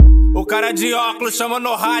Cara de óculos chama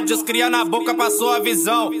no rádio, os cria na boca passou a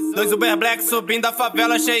visão. Dois Uber Black subindo a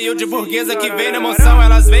favela, cheio de burguesa que vem na emoção.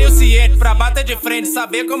 Elas veio ciente pra bater de frente,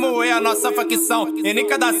 saber como é a nossa facção.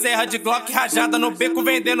 Nk Da Serra de Glock rajada no beco,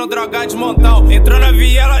 vendendo droga de montão. Entrou na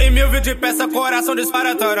viela e 1000 vídeos de peça, coração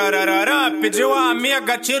dispara. Pediu a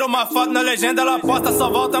amiga, tira uma foto na legenda, ela posta, só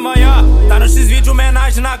volta amanhã. Tá no Xvideos,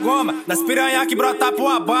 homenagem na goma, nas piranha que brota pro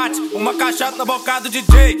abate. Uma caixota na boca do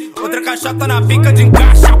DJ, outra caixota na pica de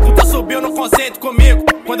encaixe. A puta subiu no conceito comigo,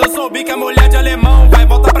 quando eu soube que a mulher de alemão vai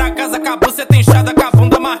voltar pra casa com a buceta inchada, com a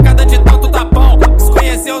bunda marcada de tanto tapão.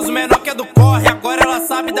 Desconheceu os menor que é do corre, agora ela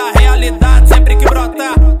sabe da realidade. Sempre que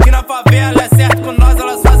brotar, que na favela é certo com nós,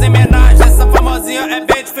 elas fazem homenagem. Essa famosinha é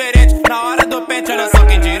bem diferente, na hora do pente, olha só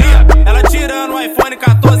quem diria. Ela tirando o iPhone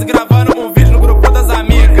 14, gravando um vídeo no grupo das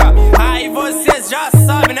amigas. Aí vocês já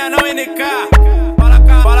sabem, né não, NK? Fala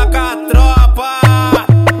com a tropa.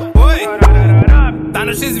 Tá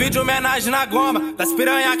no Xvideos, homenagem na goma, das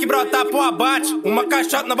piranha que brota pro abate. Uma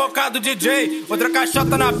caixota na boca do DJ, outra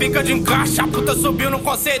caixota na pica de encaixe. A puta subiu no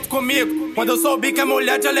conceito comigo, quando eu soube que a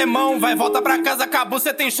mulher de alemão vai voltar pra casa com a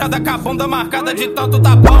buceta inchada, com a bunda marcada de tanto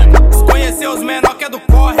tapão. Desconheceu os menor que é do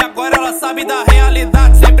corre, agora ela sabe da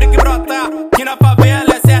realidade. Sempre que brotar, que na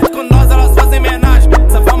favela é certo com nós, elas fazem homenagem.